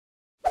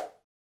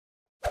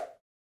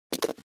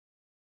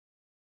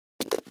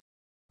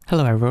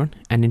Hello everyone,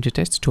 and in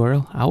today's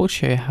tutorial I will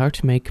show you how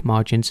to make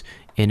margins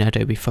in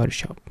Adobe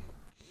Photoshop.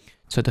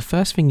 So the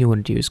first thing you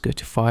want to do is go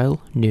to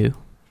File, New,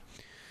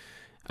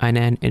 and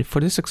then for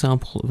this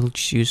example we'll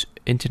just use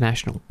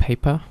international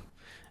paper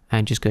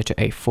and just go to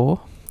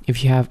A4.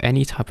 If you have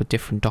any type of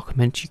different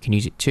document you can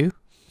use it too,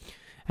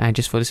 and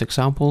just for this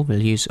example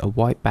we'll use a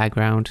white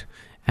background,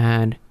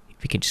 and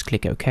we can just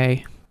click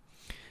OK.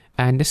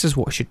 And this is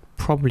what should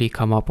probably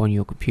come up on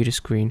your computer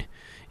screen.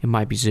 It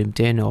might be zoomed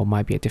in or it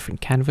might be a different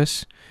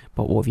canvas,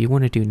 but what you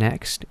want to do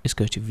next is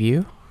go to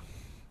View,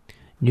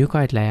 New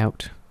Guide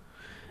Layout,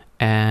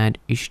 and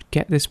you should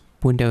get this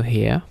window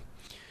here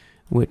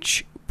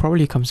which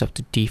probably comes up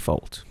to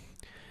default.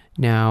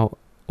 Now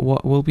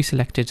what will be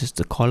selected is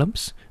the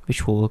columns,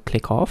 which we'll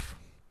click off,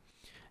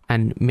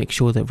 and make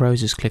sure that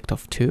rows is clicked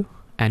off too,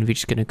 and we're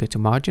just going to go to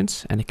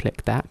margins and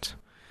click that,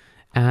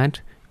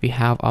 and we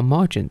have our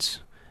margins.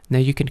 Now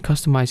you can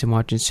customize the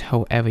margins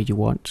however you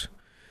want.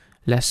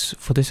 Let's,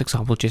 for this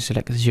example, just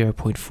select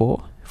 0.4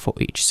 for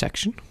each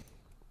section.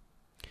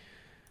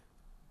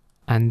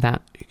 And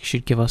that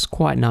should give us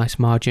quite a nice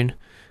margin,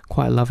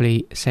 quite a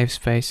lovely safe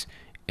space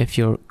if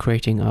you're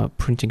creating a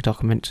printing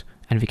document,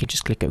 and we can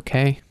just click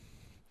OK.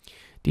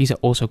 These are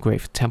also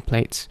great for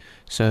templates,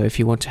 so if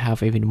you want to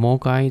have even more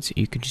guides,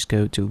 you can just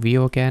go to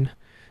View again,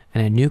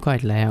 and a New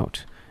Guide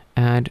Layout,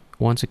 and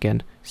once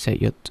again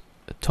set your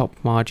top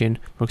margin,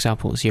 for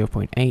example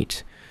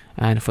 0.8,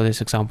 and for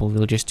this example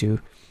we'll just do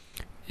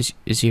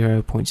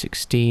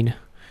 0.16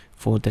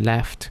 for the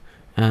left,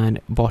 and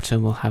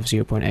bottom will have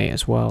 0.8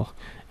 as well,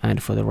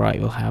 and for the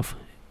right we'll have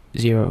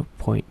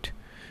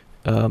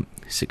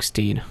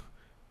 0.16,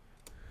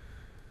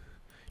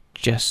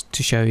 just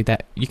to show you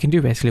that you can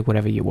do basically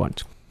whatever you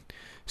want.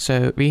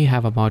 So we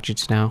have our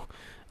margins now,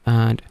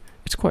 and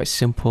it's quite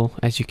simple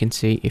as you can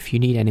see. If you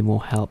need any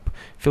more help,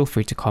 feel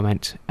free to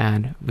comment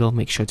and we'll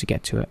make sure to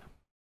get to it.